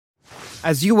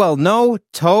As you well know,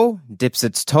 Toe dips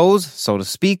its toes, so to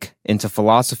speak, into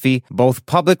philosophy, both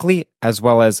publicly as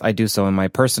well as I do so in my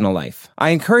personal life. I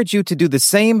encourage you to do the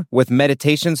same with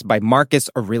Meditations by Marcus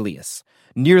Aurelius.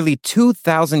 Nearly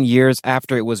 2,000 years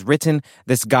after it was written,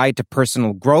 this guide to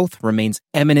personal growth remains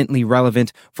eminently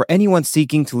relevant for anyone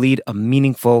seeking to lead a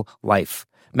meaningful life.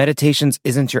 Meditations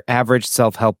isn't your average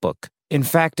self-help book. In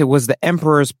fact, it was the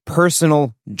emperor's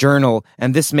personal journal,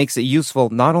 and this makes it useful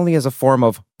not only as a form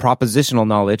of propositional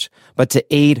knowledge, but to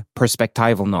aid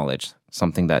perspectival knowledge,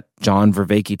 something that John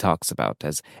Vervaeke talks about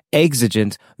as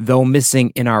exigent, though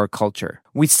missing in our culture.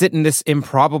 We sit in this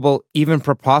improbable, even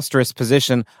preposterous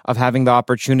position of having the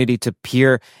opportunity to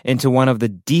peer into one of the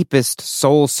deepest,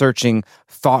 soul-searching,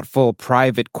 thoughtful,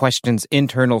 private questions,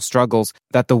 internal struggles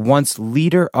that the once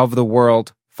leader of the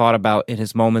world thought about in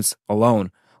his moments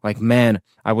alone. Like, man,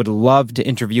 I would love to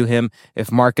interview him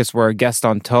if Marcus were a guest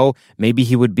on Toe. Maybe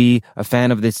he would be a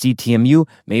fan of the CTMU.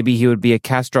 Maybe he would be a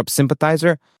Kastrup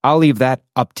sympathizer. I'll leave that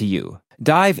up to you.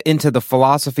 Dive into the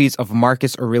philosophies of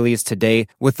Marcus Aurelius today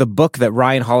with the book that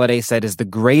Ryan Holiday said is the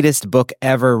greatest book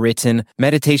ever written.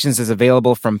 Meditations is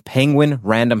available from Penguin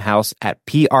Random House at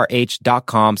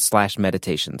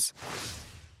prh.com/meditations.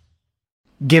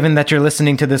 Given that you're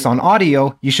listening to this on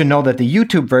audio, you should know that the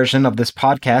YouTube version of this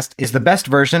podcast is the best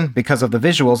version because of the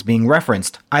visuals being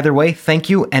referenced. Either way, thank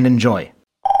you and enjoy.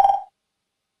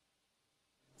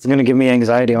 It's going to give me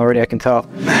anxiety already, I can tell.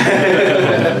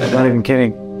 Not even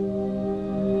kidding.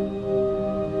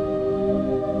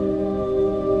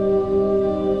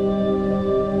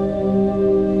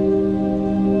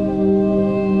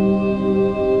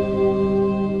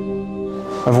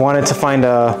 I've wanted to find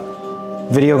a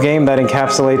video game that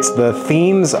encapsulates the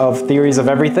themes of theories of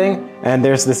everything, and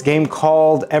there's this game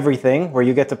called Everything where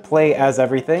you get to play as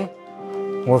everything.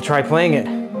 We'll try playing it.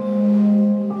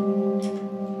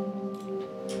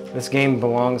 This game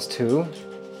belongs to...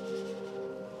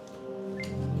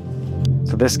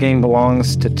 So this game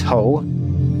belongs to Toe.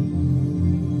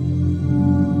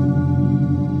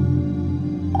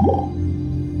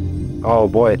 Oh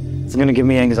boy, it's gonna give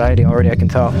me anxiety already, I can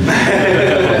tell.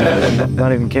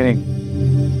 Not even kidding.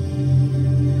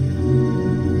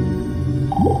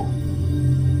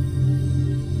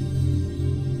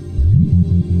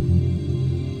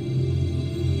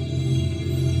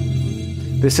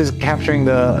 This is capturing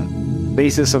the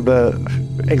basis of the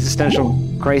existential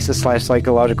crisis /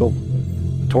 psychological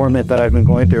torment that I've been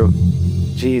going through.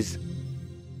 Jeez.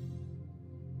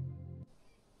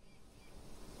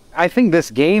 I think this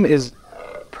game is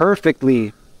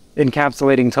perfectly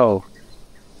encapsulating Toe.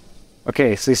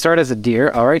 Okay, so you start as a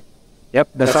deer, alright? Yep,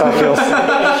 that's how it feels.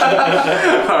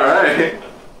 Alright.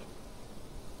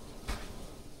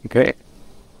 Okay.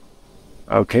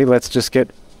 Okay, let's just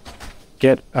get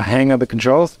a hang of the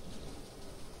controls.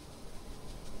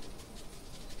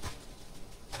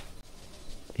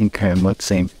 Okay, let's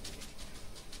see.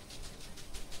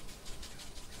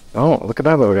 Oh, look at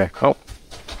that little guy. Oh.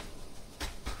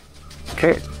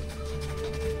 Okay.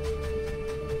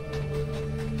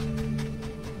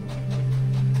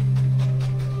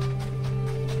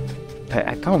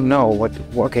 I don't know what...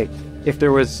 Okay, if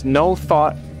there was no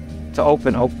thought to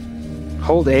open...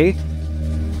 hold A.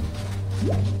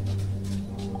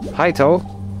 Hi, Toe.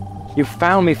 You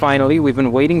found me finally. We've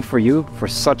been waiting for you for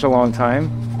such a long time.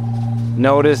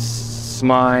 Notice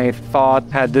my thought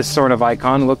had this sort of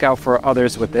icon. Look out for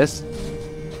others with this.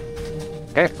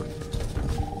 Okay.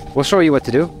 We'll show you what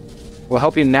to do. We'll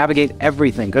help you navigate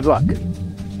everything. Good luck.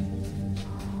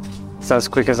 Is that as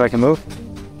quick as I can move?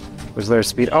 Was there a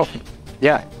speed? Oh,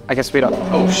 yeah, I can speed up.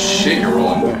 Oh shit, you're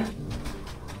rolling.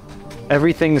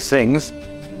 Everything sings.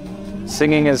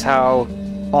 Singing is how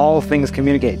all things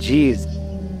communicate. Jeez.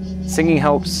 Singing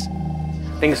helps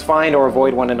things find or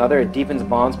avoid one another. It deepens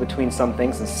bonds between some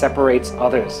things and separates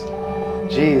others.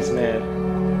 Jeez,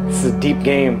 man. This is a deep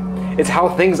game. It's how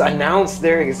things announce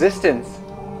their existence.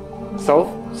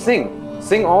 So, sing.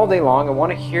 Sing all day long. I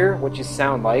want to hear what you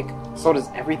sound like. So does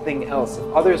everything else. If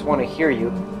others want to hear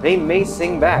you, they may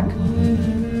sing back.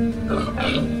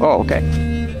 Oh, okay.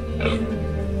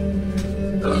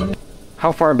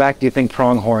 How far back do you think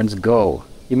pronghorns go?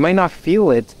 You might not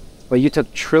feel it, but you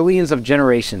took trillions of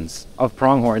generations of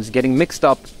pronghorns getting mixed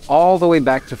up all the way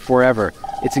back to forever.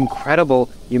 It's incredible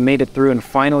you made it through and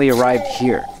finally arrived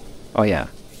here. Oh yeah.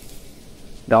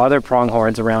 The other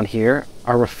pronghorns around here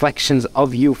are reflections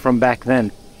of you from back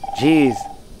then. Jeez.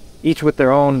 Each with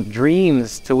their own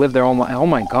dreams to live their own life. Oh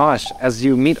my gosh. As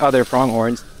you meet other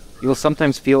pronghorns, you will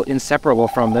sometimes feel inseparable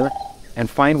from them and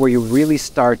find where you really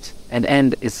start and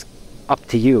end is up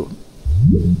to you.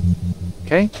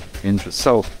 Okay? Interesting.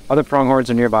 So, other pronghorns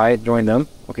are nearby. Join them.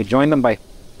 Okay, join them by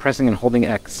pressing and holding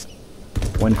X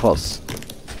when close.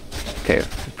 Okay,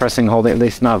 pressing, holding, at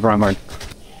least not pronghorn.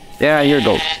 Yeah, you're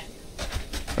gold.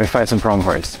 We find some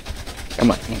pronghorns.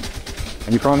 Come on.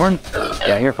 Are you pronghorn?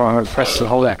 Yeah, you're pronghorn. Press and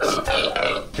hold X.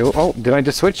 Oh, did I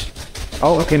just switch?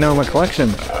 Oh, okay, now my collection.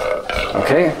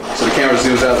 Okay. So the camera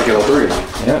zooms out to get all three.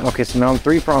 Yeah, okay, so now I'm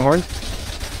 3 pronghorns.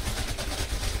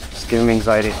 Just giving me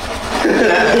anxiety. You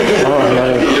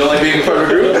don't like being part of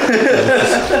a group?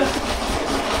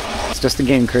 It's just a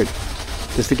game, Curt.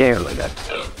 Just a game like that.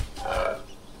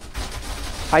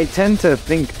 I tend to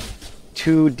think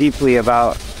too deeply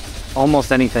about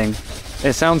almost anything.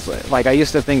 It sounds like I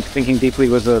used to think thinking deeply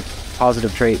was a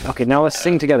positive trait. Okay, now let's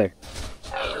sing together.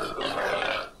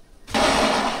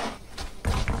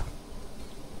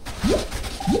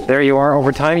 There you are.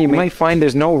 Over time, you might find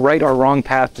there's no right or wrong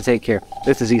path to take here.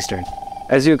 This is Eastern.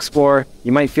 As you explore,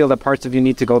 you might feel that parts of you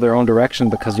need to go their own direction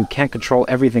because you can't control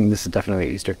everything. This is definitely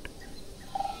Eastern.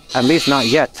 At least not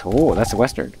yet. Oh, that's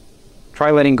Western.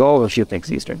 Try letting go of a few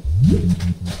things, Eastern.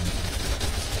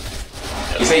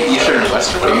 You say Eastern and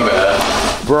Western? What do you mean by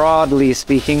that? Broadly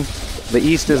speaking, the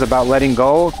East is about letting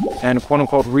go and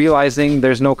quote-unquote realizing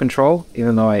there's no control,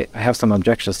 even though I have some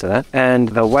objections to that. And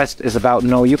the West is about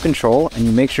no, you control, and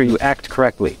you make sure you act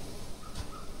correctly.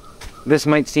 This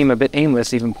might seem a bit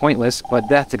aimless, even pointless, but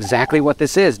that's exactly what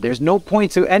this is. There's no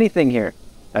point to anything here.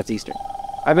 That's Eastern.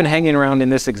 I've been hanging around in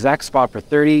this exact spot for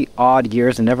 30-odd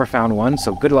years and never found one,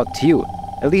 so good luck to you.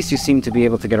 At least you seem to be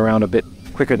able to get around a bit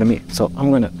quicker than me, so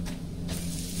I'm gonna...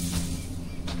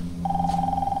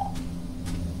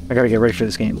 I gotta get ready for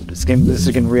this game. This is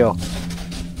getting real.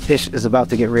 Ish is about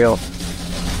to get real.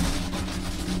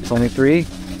 It's only 3,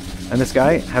 and this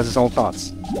guy has his own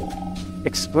thoughts.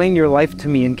 Explain your life to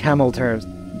me in camel terms.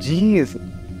 Jeez.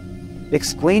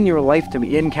 Explain your life to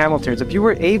me in camel terms. If you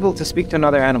were able to speak to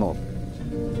another animal.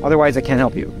 Otherwise, I can't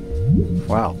help you.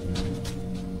 Wow.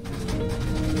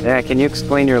 Yeah, can you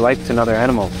explain your life to another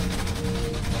animal?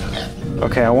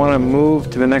 Okay, I want to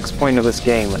move to the next point of this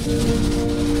game.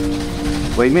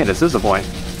 What do you mean? This is the point.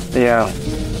 Yeah,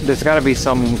 there's got to be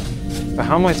some... But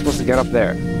how am I supposed to get up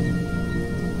there?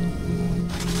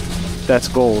 That's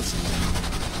gold.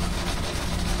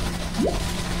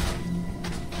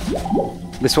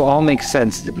 This will all make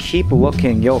sense. Keep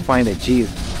looking, you'll find it. Jeez.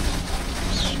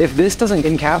 If this doesn't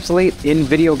encapsulate in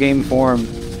video game form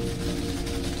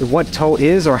what Toe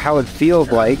is or how it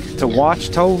feels like to watch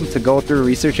Toe, to go through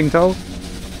researching Toe,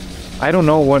 I don't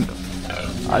know what...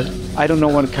 I don't know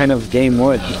what kind of game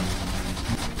would.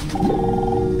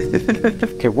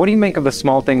 Okay, what do you make of the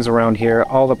small things around here,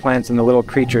 all the plants and the little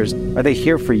creatures? Are they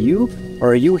here for you,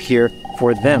 or are you here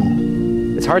for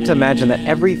them? It's hard to imagine that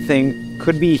everything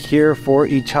could be here for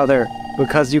each other,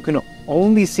 because you can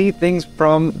only see things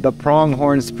from the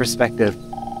pronghorn's perspective.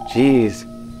 Jeez.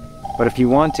 But if you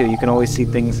want to, you can always see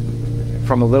things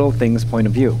from a little thing's point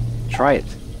of view. Try it.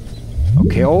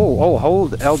 Okay,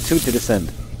 hold L2 to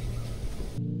descend.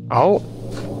 Oh,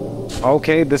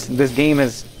 okay, this game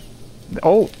is...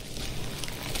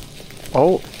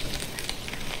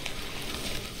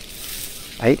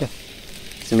 Hey,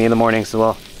 see me in the morning, so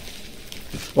well.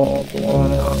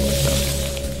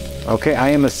 Okay, I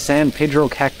am a San Pedro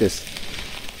cactus.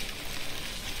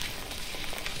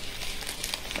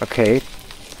 Okay,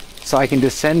 so I can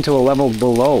descend to a level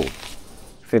below.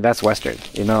 See, that's Western.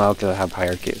 You're not allowed to have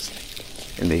hierarchies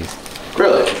in these.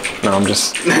 Really? No, I'm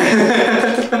just...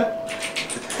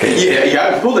 Yeah, you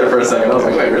got pulled there for a second. I was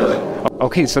like, wait, really?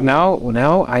 Okay, so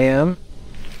now I am...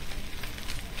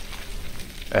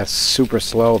 That's super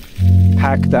slow.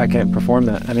 Hacked, I can't perform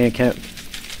that. I mean, I can't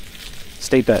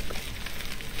state that.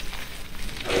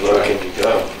 Where can you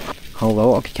go?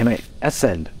 Hello? Okay, can I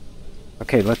ascend?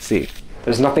 Okay, let's see.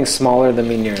 There's nothing smaller than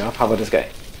me near enough. How about this guy?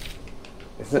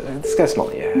 This guy's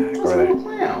small. Yeah, go over there.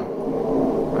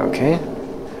 Okay.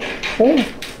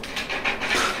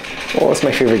 Oh, that's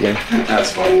my favorite game.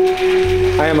 That's fun.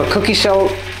 I am a cookie shell.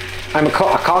 I'm a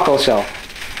cockle shell.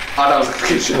 Oh, that was a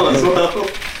cookie shell as well.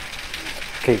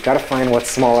 Okay, gotta find what's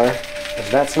smaller. Is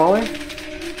that smaller?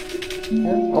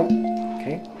 Yeah. Oh,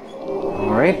 okay.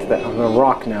 Alright, I'm a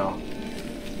rock now.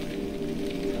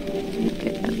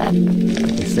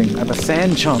 This thing. I'm a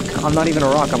sand chunk. I'm not even a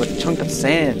rock, I'm a chunk of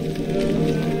sand.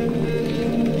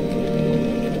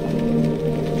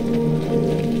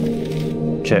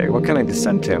 Okay, what can I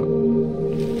descend to?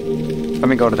 Let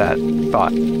me go to that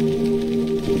thought.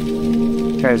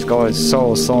 Okay, let's go. It's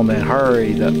so, man.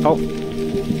 Hurry. Oh.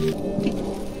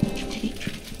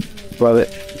 Love it.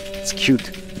 It's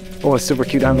cute. Oh, it's super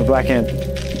cute. I'm a black hand.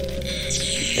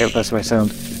 Yep, that's my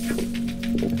sound.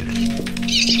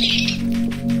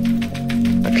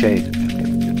 Okay.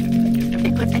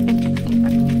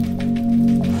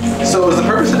 So is the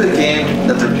purpose of the game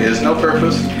that there is no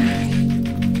purpose?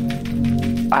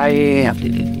 I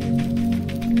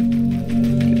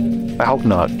hope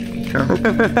not.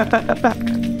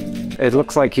 It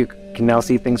looks like you can now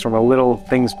see things from a little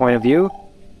thing's point of view.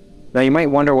 Now you might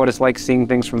wonder what it's like seeing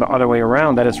things from the other way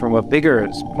around, that is from a bigger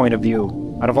point of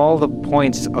view. Out of all the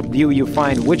points of view you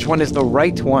find, which one is the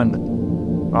right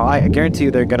one? Well, I guarantee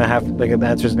you they're gonna have, like, the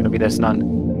answer's gonna be there's none.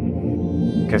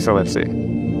 Okay, so let's see.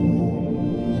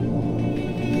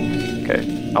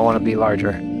 Okay, I want to be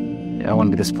larger. Yeah, I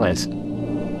want to be this plant.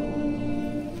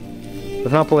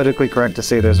 It's not politically correct to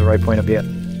say there's a right point of view.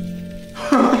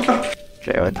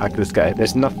 Okay, I talk to this guy.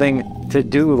 There's nothing to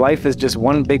do. Life is just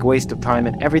one big waste of time,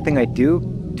 and everything I do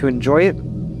to enjoy it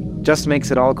just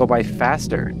makes it all go by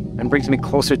faster and brings me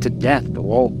closer to death.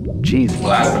 Whoa, jeez. Well,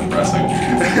 that's depressing.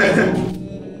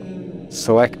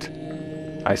 Select.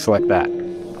 I select that.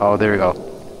 Oh, there we go.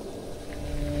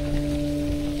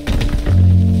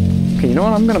 Okay, you know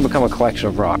what? I'm gonna become a collection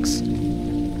of rocks.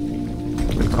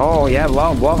 Oh, yeah,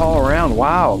 love all around.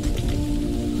 Wow.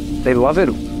 They love it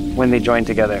when they join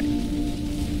together.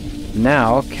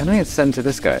 Now, can I ascend to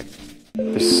this guy?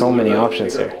 There's so many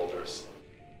options here.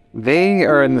 They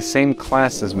are in the same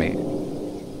class as me.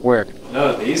 Where?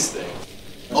 No, these things.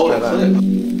 Oh, that's it.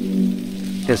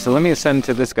 Okay, so let me ascend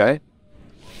to this guy.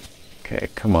 Okay,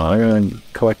 come on. I'm gonna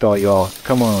collect all y'all.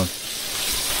 Come on.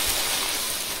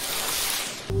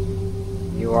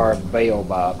 You are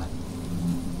Baobab.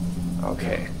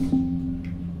 Okay.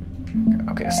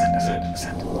 Okay,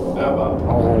 ascend.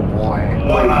 Oh boy.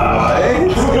 What?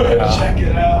 Check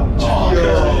it out. I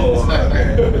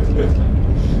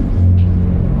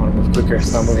want to move quicker.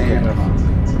 It's not moving quick enough.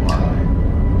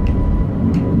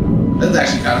 That's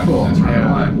actually kind of cool. That's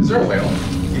right. Is there a whale?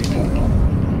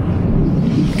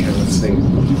 Okay, let's see.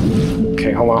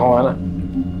 Okay, hold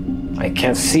on. I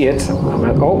can't see it.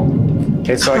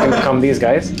 Okay, so I can become these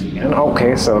guys. And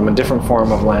okay, so I'm a different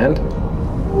form of land.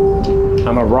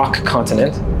 I'm a rock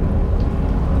continent.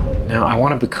 Now I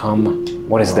want to become,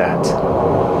 what is that?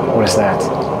 What is that?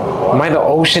 Am I the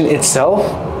ocean itself?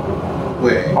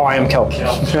 Wait. Oh, I am kelp.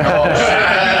 I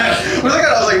was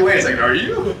like, wait a second, are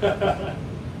you?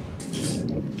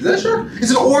 Is that a shark?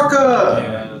 It's an orca!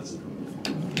 Yeah, that's...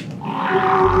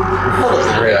 Oh, those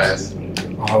are great eyes.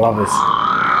 Oh, I love this.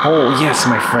 Oh, yes,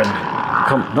 my friend.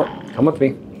 Come with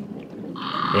me.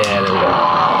 Yeah, there we go.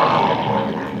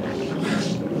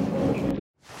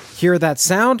 Hear that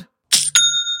sound?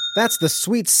 That's the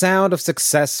sweet sound of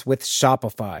success with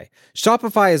Shopify.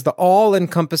 Shopify is the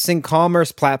all-encompassing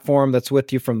commerce platform that's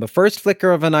with you from the first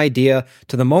flicker of an idea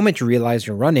to the moment you realize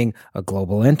you're running a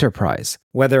global enterprise.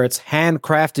 Whether it's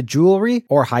handcrafted jewelry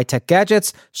or high-tech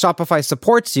gadgets, Shopify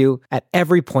supports you at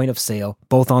every point of sale,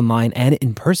 both online and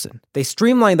in person. They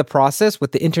streamline the process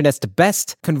with the internet's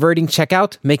best converting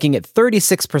checkout, making it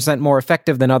 36% more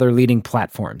effective than other leading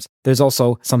platforms. There's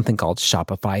also something called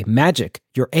Shopify Magic,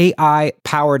 your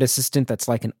AI-powered assistant that's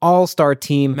like an all-star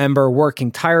team member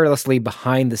working tirelessly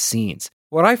behind the scenes.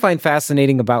 What I find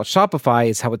fascinating about Shopify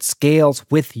is how it scales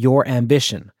with your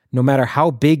ambition. No matter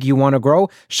how big you want to grow,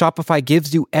 Shopify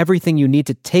gives you everything you need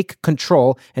to take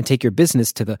control and take your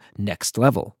business to the next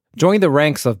level. Join the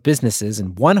ranks of businesses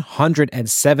in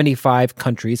 175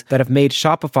 countries that have made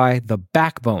Shopify the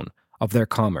backbone of their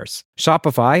commerce.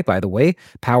 Shopify, by the way,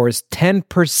 powers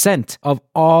 10% of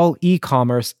all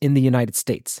e-commerce in the United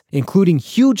States, including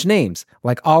huge names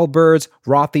like Allbirds,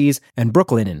 Rothy's, and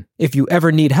Brooklinen. If you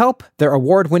ever need help, their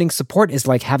award-winning support is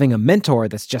like having a mentor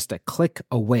that's just a click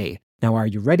away. Now, are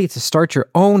you ready to start your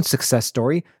own success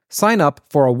story? Sign up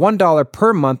for a $1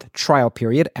 per month trial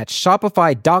period at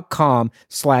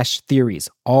shopify.com/theories,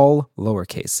 all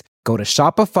lowercase. Go to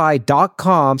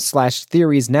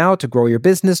shopify.com/theories now to grow your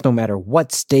business no matter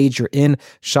what stage you're in.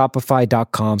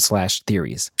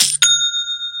 Shopify.com/theories.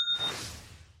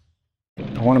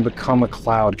 I want to become a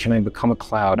cloud. Can I become a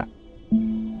cloud?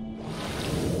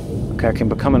 Okay, I can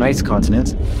become an ice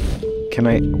continent.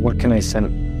 What can I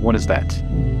send? What is that?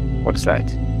 What is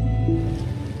that?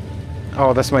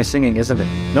 Oh, that's my singing, isn't it?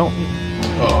 No.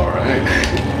 All right.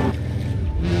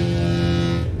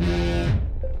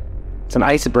 It's an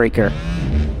icebreaker.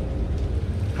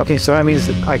 Okay, so that means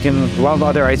I can love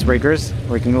other icebreakers.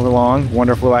 We can move along.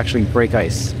 Wonder if we'll actually break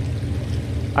ice.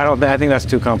 I think that's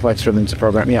too complex for them to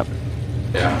program. Yep.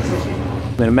 Yeah.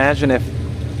 But imagine if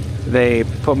they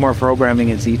put more programming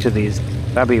into each of these.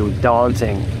 That'd be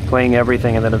daunting. Playing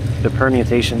everything and then the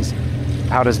permutations.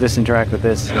 How does this interact with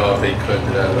this? I know if they could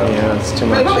do that. Though. Yeah, it's too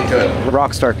much. I know they could.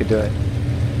 Rockstar could do it.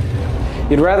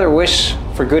 You'd rather wish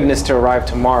for goodness to arrive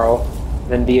tomorrow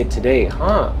than be it today,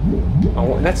 huh?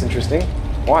 Oh, that's interesting.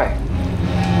 Why?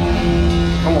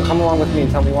 Come along with me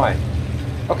and tell me why.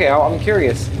 Okay, I'm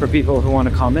curious for people who want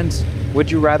to comment. Would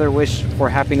you rather wish for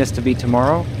happiness to be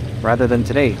tomorrow rather than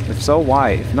today? If so,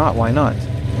 why? If not, why not?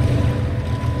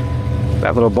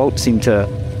 That little boat seemed to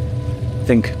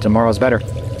think tomorrow's better.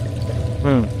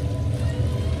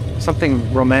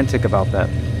 Something romantic about that.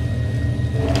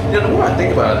 Yeah, the more I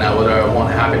think about it now, whether I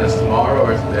want happiness tomorrow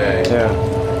or today. Yeah.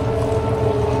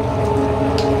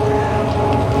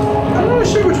 I'm not really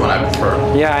sure which one I prefer.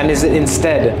 Yeah, and is it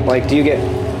instead, like, do you get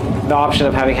the option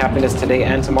of having happiness today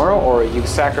and tomorrow, or you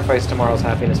sacrifice tomorrow's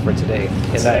happiness for today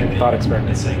in that thought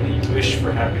experiment? It's saying that you wish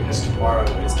for happiness tomorrow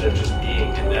instead of just being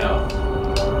it now.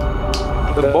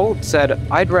 The boat said,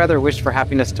 I'd rather wish for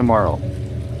happiness tomorrow.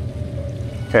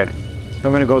 Okay. I'm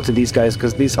going to go to these guys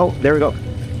because these... Oh, there we go.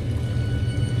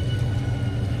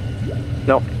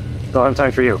 Nope. Don't have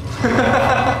time for you.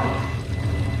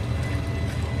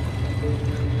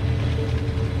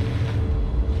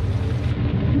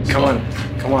 Come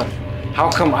on. How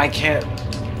come I can't?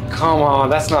 Come on,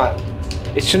 that's not...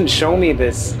 It shouldn't show me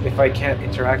this if I can't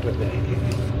interact with it.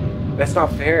 That's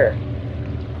not fair.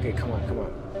 Okay, come on.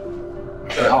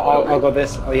 I'll go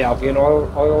this. Oh yeah, I'll be an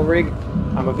oil rig.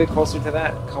 I'm a bit closer to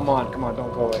that. Come on,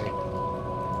 don't go away.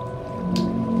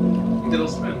 It'll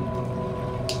spin.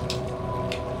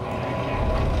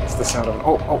 It's the sound of...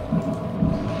 Oh.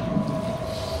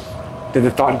 Did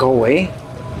the thought go away?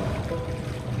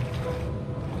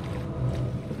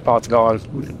 Thought's gone.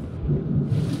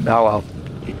 Oh well.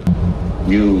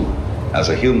 You, as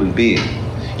a human being,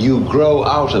 you grow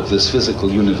out of this physical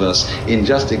universe in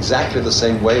just exactly the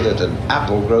same way that an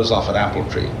apple grows off an apple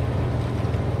tree.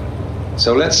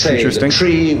 So let's say the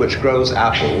tree which grows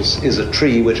apples is a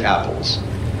tree which apples.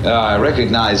 I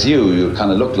recognize you. You kind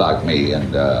of look like me,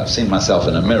 and I've seen myself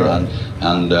in a mirror,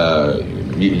 and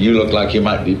you look like you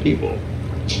might be people.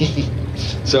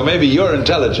 So maybe you're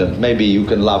intelligent. Maybe you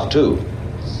can love too.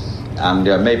 And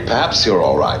perhaps you're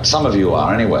all right. Some of you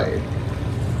are anyway.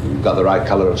 You've got the right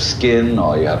color of skin,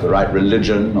 or you have the right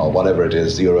religion, or whatever it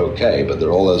is, you're okay. But there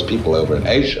are all those people over in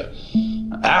Asia,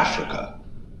 Africa,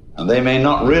 and they may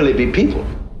not really be people.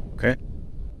 Okay.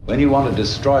 When you want to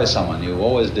destroy someone, you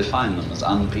always define them as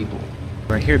unpeople.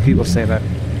 I hear people say that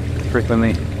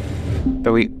frequently,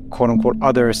 that we, quote-unquote,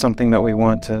 other something that we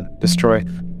want to destroy.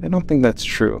 I don't think that's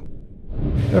true.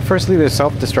 Firstly, there's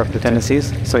self-destructive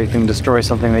tendencies, so you can destroy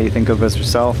something that you think of as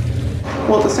yourself.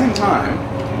 Well, at the same time,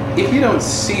 if you don't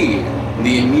see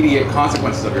the immediate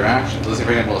consequences of your actions, let's say,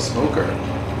 for example, a smoker,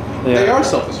 they are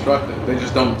self-destructive. They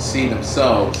just don't see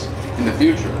themselves in the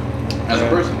future as a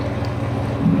person.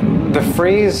 The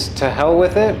phrase, to hell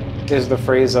with it, is the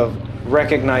phrase of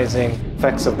recognizing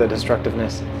effects of the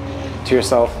destructiveness to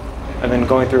yourself and then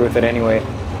going through with it anyway.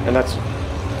 And that's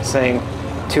saying,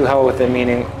 to hell with it,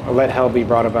 meaning let hell be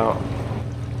brought about.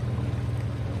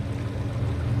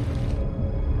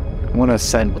 I want to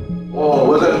ascend. Whoa,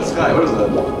 what's that in the sky? What is that?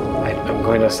 I'm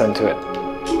going to ascend to it.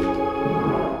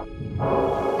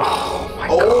 Oh my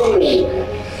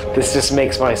gosh. This just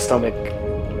makes my stomach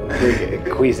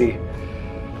queasy.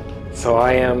 So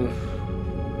I am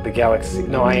the galaxy.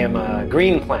 No, I am a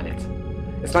green planet.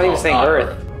 It's not even saying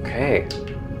Earth. Okay.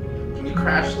 Can you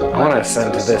crash the planet? I want to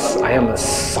ascend to this. I am the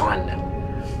sun.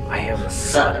 I am the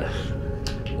sun.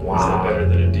 Wow. Is that better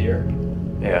than a deer?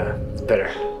 Yeah, it's better.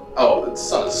 Oh, the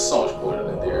sun is so much cooler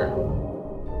than a deer.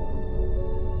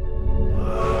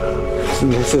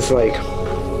 This is like...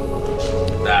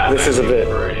 This is a bit...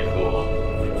 pretty cool.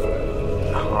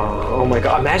 Oh my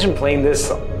god, imagine playing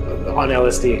this on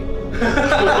LSD. Oh my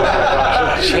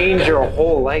gosh, it'll change your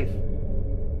whole life.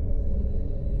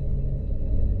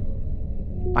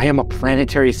 I am a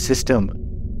planetary system.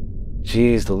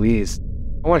 Jeez Louise.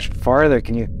 How much farther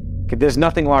can you... There's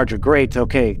nothing larger. Great,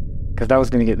 okay. Because that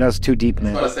was too deep,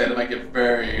 man. I was about to say, that might get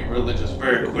very religious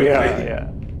very quickly.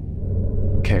 Yeah.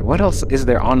 Okay, what else is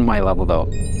there on my level, though?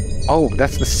 Oh,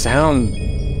 that's the sound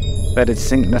that it's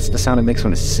singing. That's the sound it makes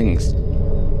when it sings.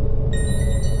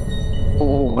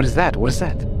 Oh, what is that? What is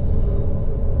that?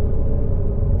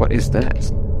 What is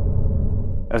that?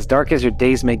 As dark as your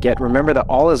days may get, remember that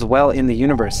all is well in the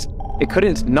universe. It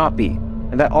couldn't not be.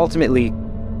 And that ultimately,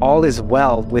 all is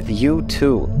well with you,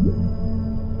 too.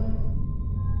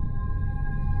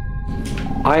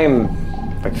 I am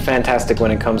fantastic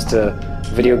when it comes to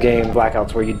video game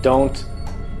blackouts where you don't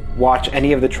watch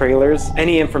any of the trailers,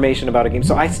 any information about a game.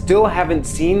 So I still haven't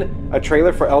seen a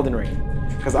trailer for Elden Ring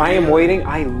because I am waiting.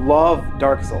 I love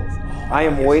Dark Souls. I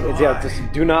am waiting. Yeah, just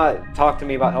do not talk to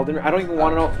me about Elden Ring. I don't even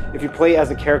want to know if you play as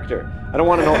a character. I don't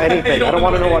want to know anything. I don't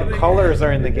want to know what colors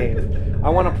are in the game. I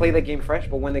want to play the game fresh,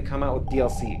 but when they come out with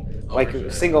DLC, like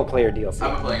single player DLC.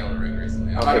 I've been playing Elden Ring recently.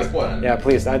 I'm not gonna spoil it. Yeah,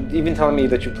 please. Even telling me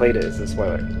that you played it is a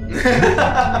spoiler.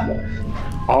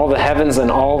 All the heavens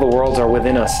and all the worlds are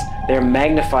within us. They're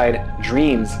magnified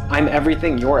dreams. I'm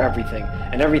everything, you're everything,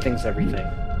 and everything's everything.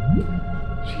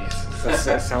 Jeez,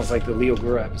 that sounds like the Leo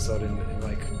Gura episode in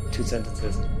like 2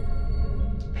 sentences.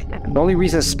 The only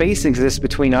reason space exists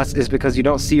between us is because you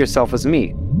don't see yourself as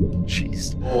me.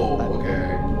 Jeez. Oh,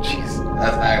 okay. Jeez.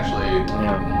 That's actually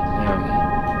Yeah.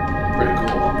 pretty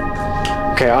cool.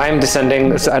 Okay, I'm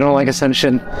descending. I don't like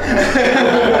ascension.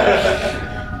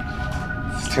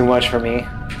 It's too much for me.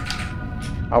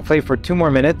 I'll play for 2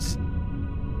 more minutes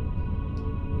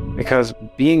because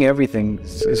being everything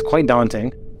is quite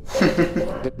daunting.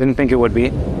 Didn't think it would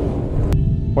be.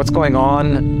 What's going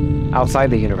on outside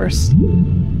the universe?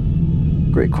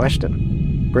 Great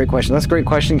question. Great question. That's a great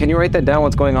question. Can you write that down?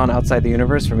 What's going on outside the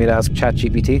universe for me to ask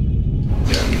ChatGPT?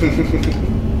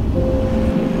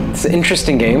 It's an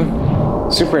interesting game.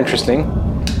 Super interesting.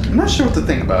 I'm not sure what to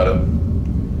think about it.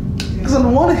 Because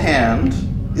on one hand,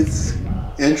 it's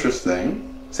interesting.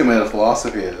 Same way that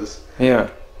philosophy is. Yeah.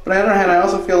 But on the other hand, I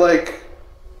also feel like...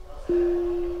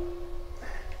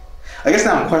 I guess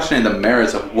now I'm questioning the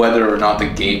merits of whether or not the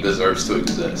game deserves to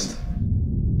exist.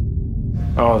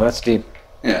 Oh, that's deep.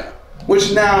 Yeah.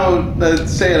 Which now,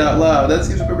 say it out loud, that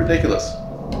seems a bit ridiculous.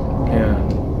 Yeah.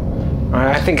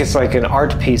 I think it's like an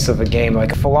art piece of a game,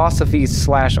 like a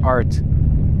philosophy/art.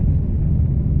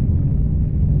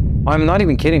 I'm not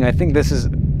even kidding. I think this is...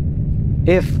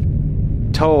 If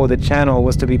Toe, the channel,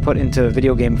 was to be put into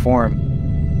video game form,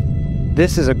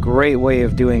 this is a great way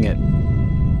of doing it.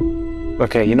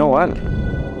 Okay, you know what?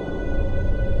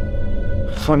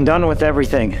 I'm done with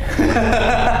everything.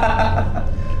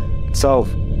 So,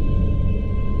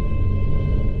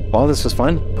 well, this was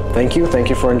fun. Thank you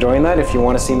for enjoying that. If you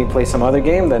want to see me play some other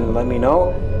game, then let me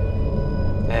know.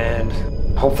 And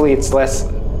hopefully it's less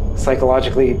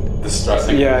psychologically...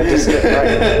 Distressing. Yeah, just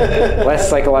right. Less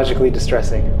psychologically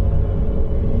distressing.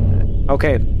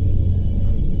 Okay.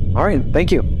 All right,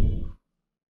 thank you.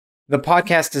 The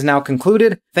podcast is now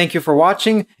concluded. Thank you for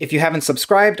watching. If you haven't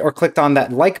subscribed or clicked on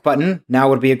that like button, now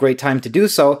would be a great time to do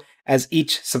so, as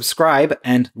each subscribe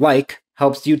and like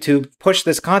helps YouTube push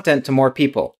this content to more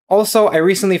people. Also, I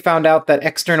recently found out that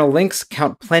external links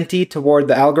count plenty toward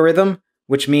the algorithm,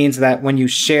 which means that when you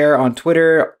share on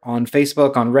Twitter, on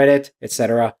Facebook, on Reddit,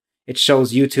 etc., it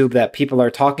shows YouTube that people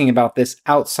are talking about this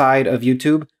outside of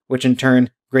YouTube, which in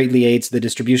turn greatly aids the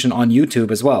distribution on YouTube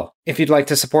as well. If you'd like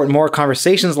to support more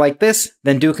conversations like this,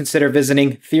 then do consider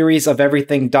visiting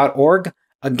theoriesoferything.org.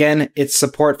 Again, it's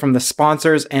support from the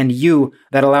sponsors and you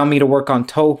that allow me to work on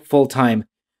Toe full-time.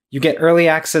 You get early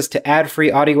access to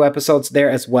ad-free audio episodes there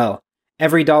as well.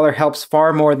 Every dollar helps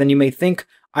far more than you may think.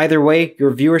 Either way,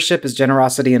 your viewership is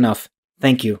generosity enough.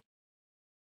 Thank you.